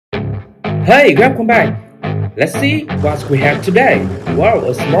Hey, welcome back. Let's see what we have today. Wow,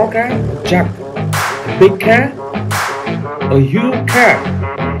 a small car, a truck, a big car, a huge car,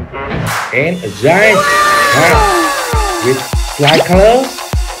 and a giant car with fly colors,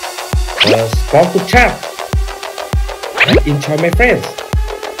 a sporty truck. Enjoy, my friends.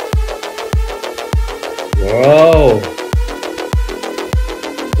 Whoa!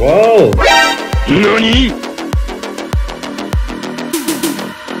 Whoa! NANI?!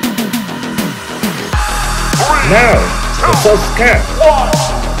 Now, the first car.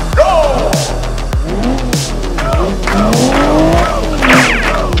 Go!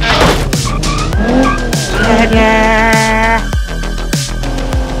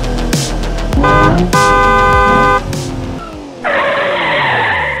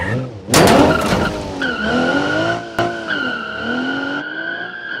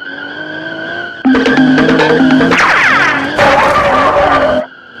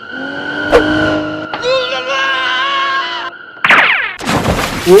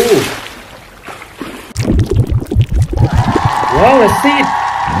 Ooh. Wow, let's see it.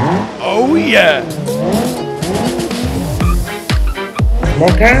 Oh yeah!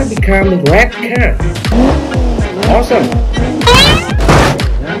 Small car become red car. Awesome.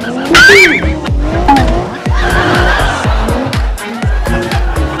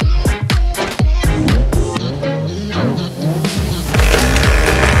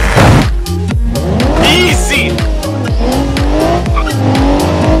 Easy!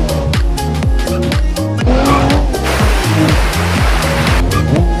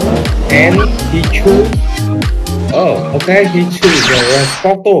 And he choose. Oh, okay, he choose the red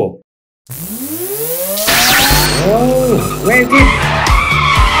photo. Oh, where is it?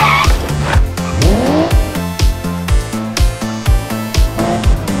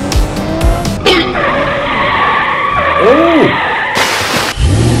 Oh!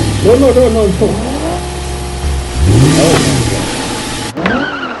 No. Oh.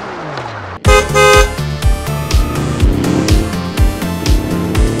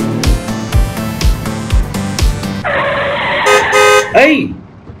 Hey!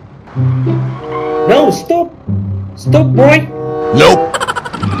 No, stop! Stop, boy! Nope!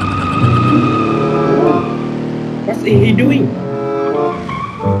 What's he doing?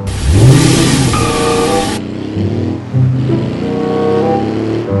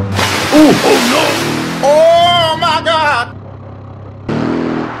 Ooh! Oh no! Oh my god!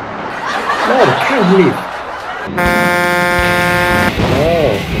 No, I can't believe.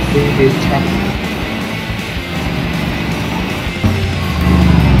 Oh, I see this truck.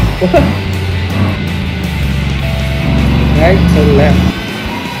 Right to left.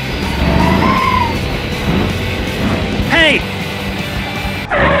 Hey!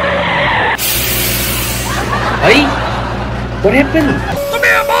 Hey! What happened? Come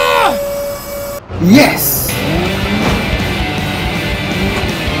here, boy! Yes!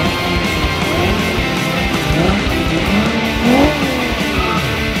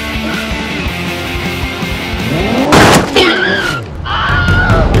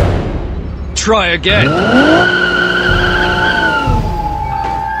 Try again.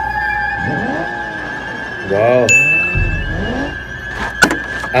 Wow.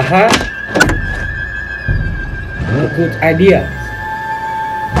 A good idea.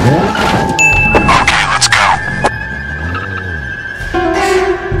 Okay, let's go.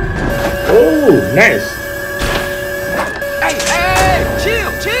 Oh, nice. Hey!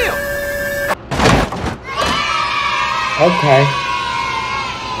 Chill! Okay.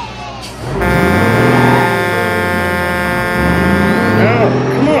 Now,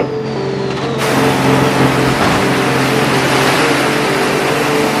 come on.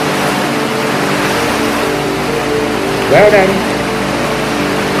 Well done.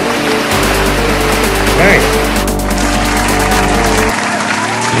 Nice.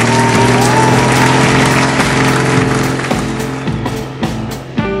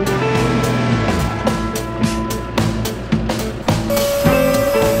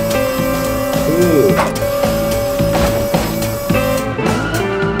 Ooh.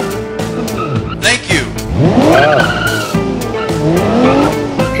 Thank you. Wow.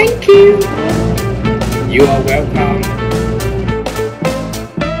 Thank you. You are welcome.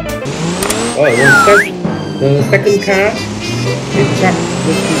 Oh, the second car is truck.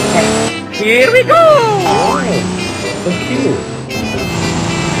 Here we go! Oh, so cute.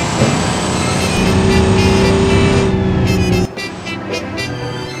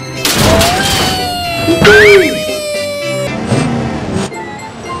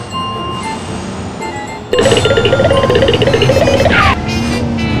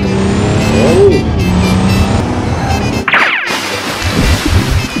 Oh.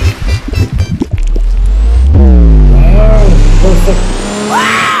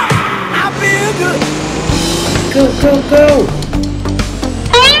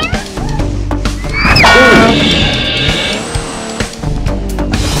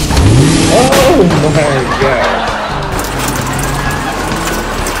 my god.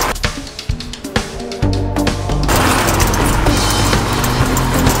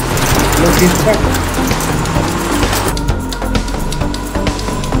 Look, he's stuck.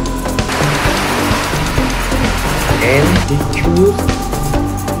 And he choose.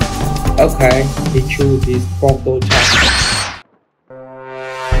 Okay, he choose this photo type.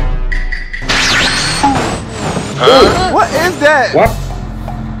 Huh? What is that? What?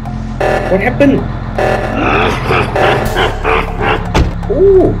 What happened?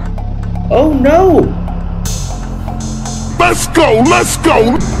 Ooh! Oh no! Let's go, let's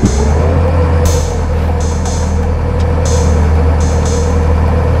go!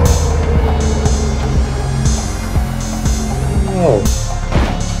 Oh.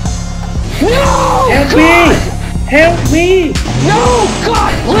 No! Help God! me! Help me! No!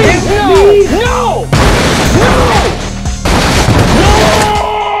 God, please, Help no! me! No! No!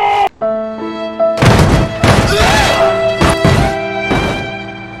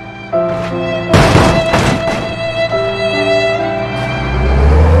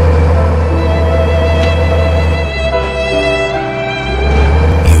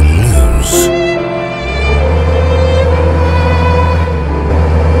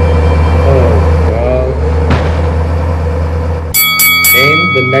 And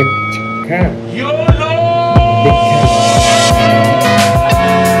the next car. YOLO! Big car.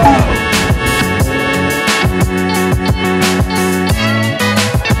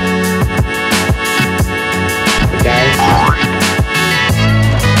 The guys.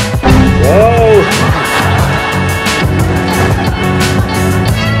 Whoa!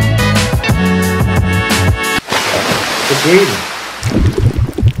 The green.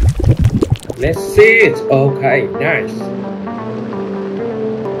 Let's see it. Okay, nice.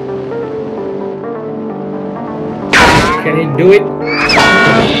 Can he do it?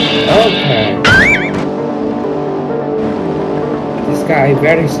 Okay. This guy is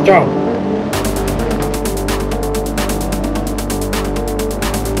very strong.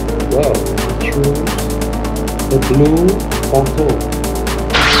 Whoa. Choose the blue photo.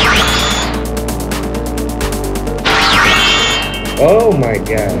 Oh my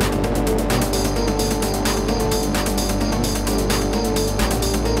god.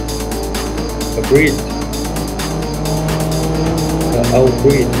 Agreed. Oh,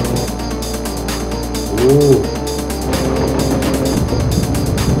 breathe. Ooh.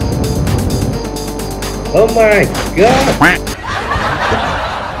 Oh my god.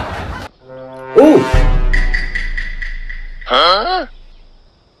 Ooh. Huh?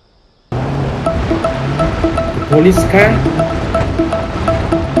 The police car.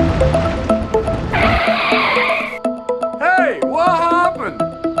 Hey, what happened?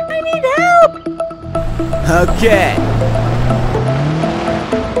 I need help! Okay.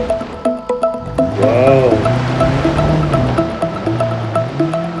 Whoa.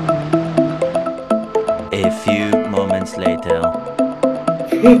 A few moments later.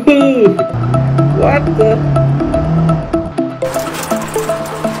 What the?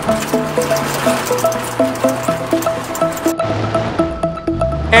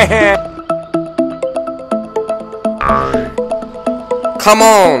 Come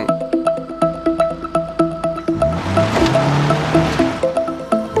on!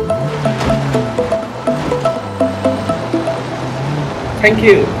 Thank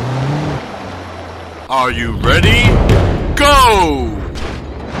you. Are you ready? Go!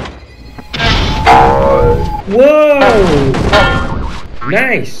 Whoa!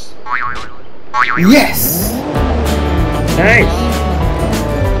 Nice. Yes! Nice.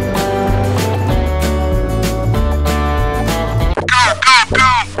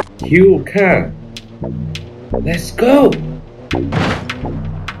 You can. Let's go.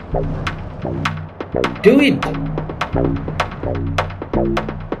 Do it.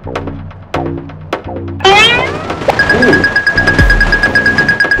 Ooh.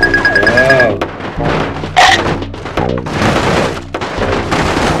 Wow.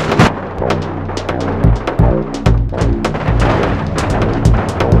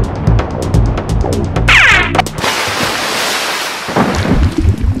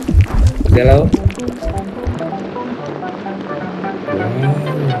 Hello. Wow.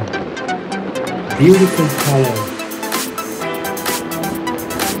 Beautiful color.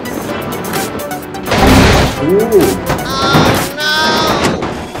 Ooh. Oh no!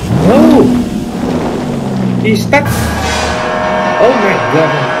 Oh! He's stuck. Oh my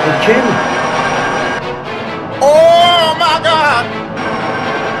god, the gem. Oh my god!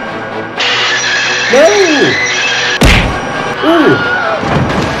 No! Ooh!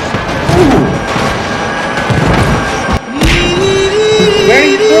 Ooh!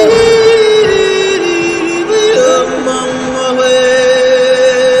 Very close.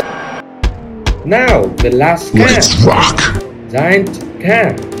 The last car. Let's rock. Giant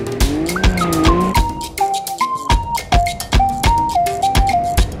car.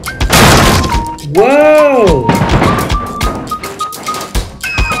 Whoa!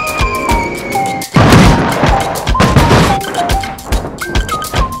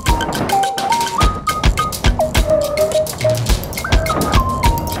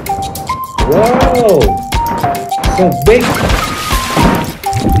 Whoa! So big!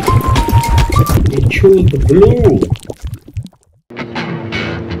 We choose the blue.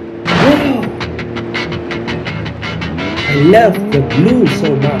 Wow! I love the blue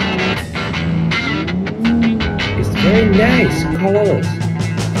so much. It's very nice colors.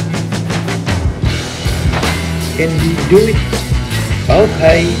 Can we do it?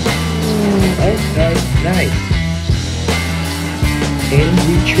 Okay. Okay, nice. Can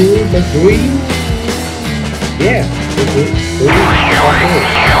we choose the green? Yeah, the green. Okay.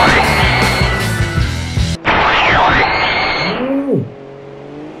 Oh.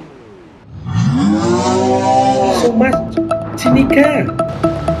 So much Tinica.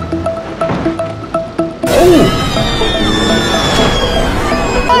 Oh.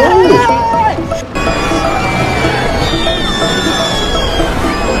 Oh.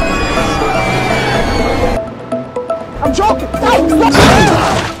 I'm joking!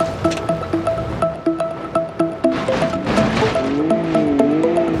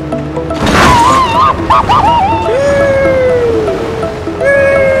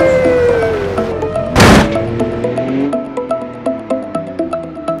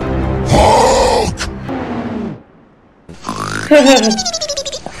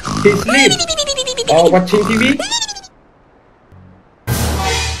 He sleep or watching TV?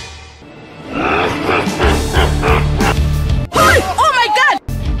 Oh my god!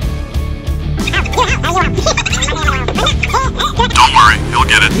 Don't worry, he'll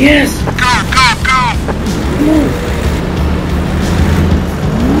get it. Yes! Go, go, go!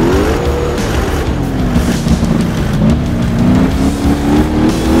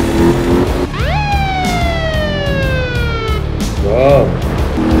 Wow!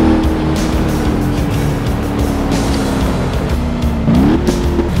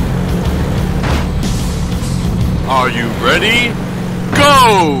 Are you ready?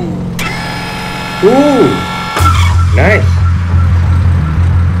 Go! Ooh! Nice!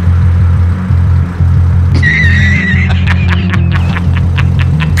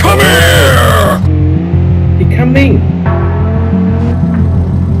 Come here! He coming!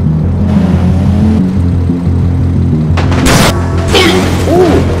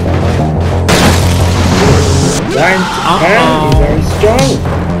 Ooh! Giant hand is very strong!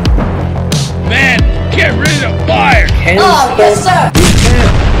 Man, get rid of fire! Can Oh, yes, sir. this can.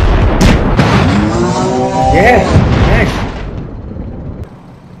 Yeah, nice!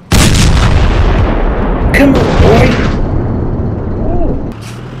 Come on, boy! Oh.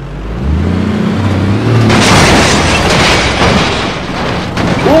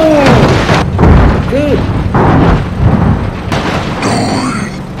 Whoa! Good!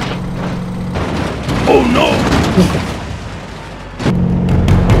 Oh no!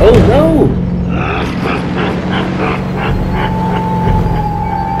 Oh no!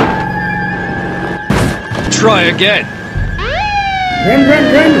 Try again! Run, run,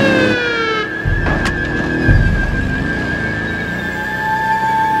 run!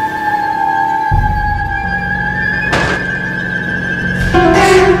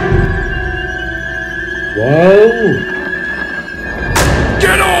 Whoa!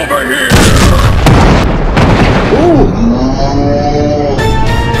 Get over here! Ooh!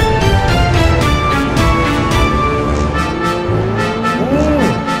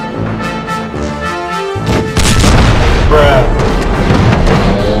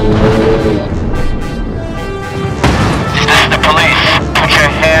 This is the police. Put your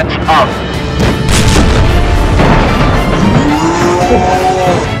hands up.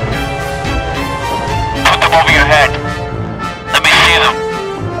 Put them over your head. Let me see them.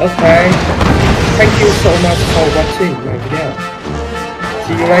 Okay. Thank you so much for watching my video.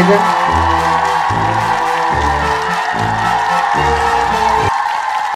 See you later.